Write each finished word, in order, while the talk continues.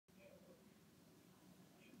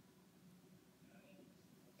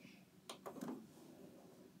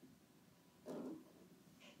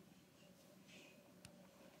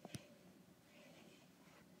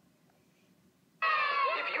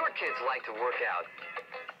Our kids like to work out.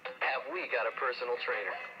 Have we got a personal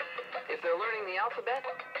trainer? If they're learning the alphabet,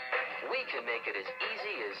 we can make it as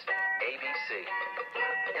easy as ABC.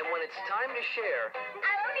 And when it's time to share,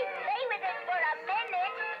 I'll only play with it for a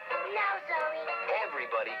minute. No, Zoe.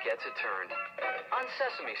 everybody gets a turn. On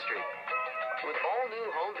Sesame Street. With all new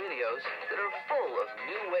home videos that are full of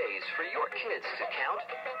new ways for your kids to count,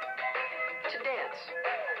 to dance,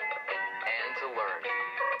 and to learn.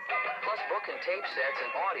 Plus book and tape sets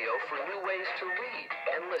and audio for new ways to read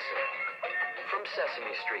and listen. From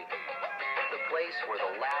Sesame Street, the place where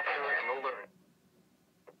the laughter and the learning.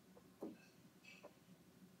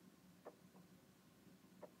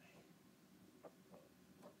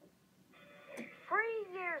 3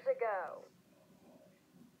 years ago,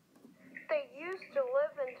 they used to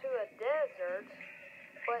live into a desert,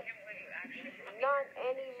 but not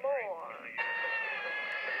anymore.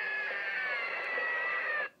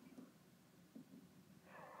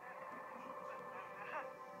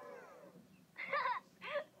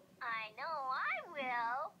 I know I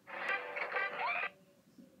will.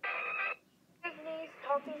 Disney's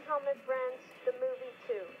Talking Tom and Friends, the movie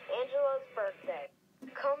 2, Angela's Birthday.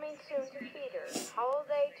 Coming soon to theaters,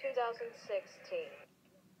 holiday 2016.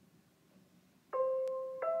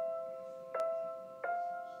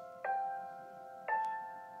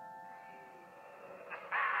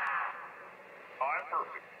 I'm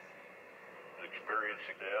perfect.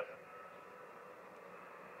 Experiencing death.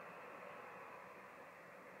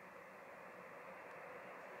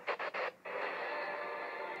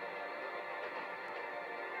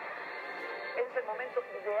 Es el momento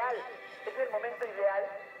ideal. Es el momento ideal.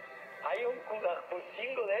 Hay un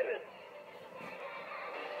chingo de él.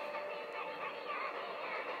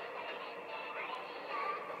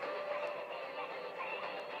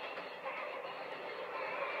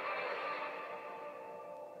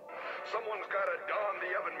 Someone's got to don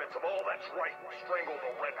the oven mitts of all that's right and strangle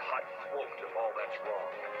the red-hot throat of all that's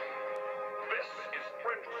wrong. This is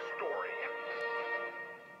French Story.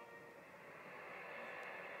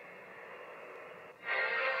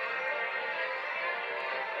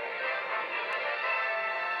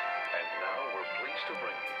 And now we're pleased to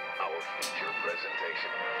bring you our feature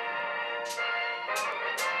presentation.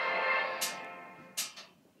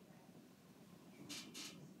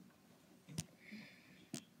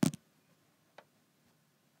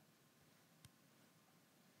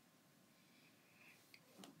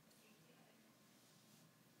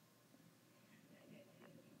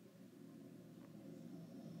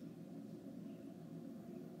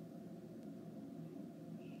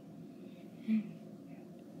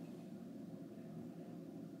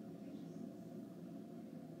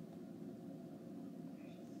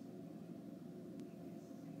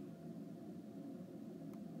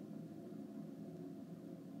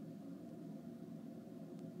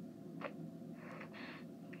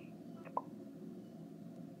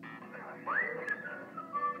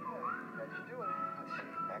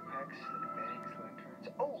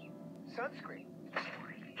 Oh, sunscreen.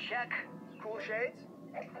 Check. Cool shades?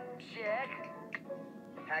 Check.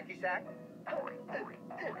 Hacky sack?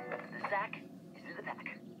 The sack is in the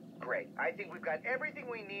back. Great. I think we've got everything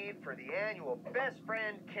we need for the annual Best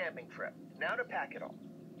Friend camping trip. Now to pack it all.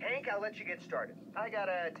 Hank, I'll let you get started. I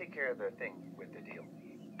gotta take care of the thing with the deal.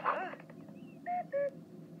 Huh?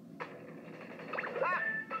 Ah!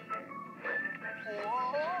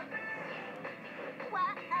 Whoa!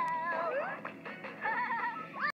 Whoa.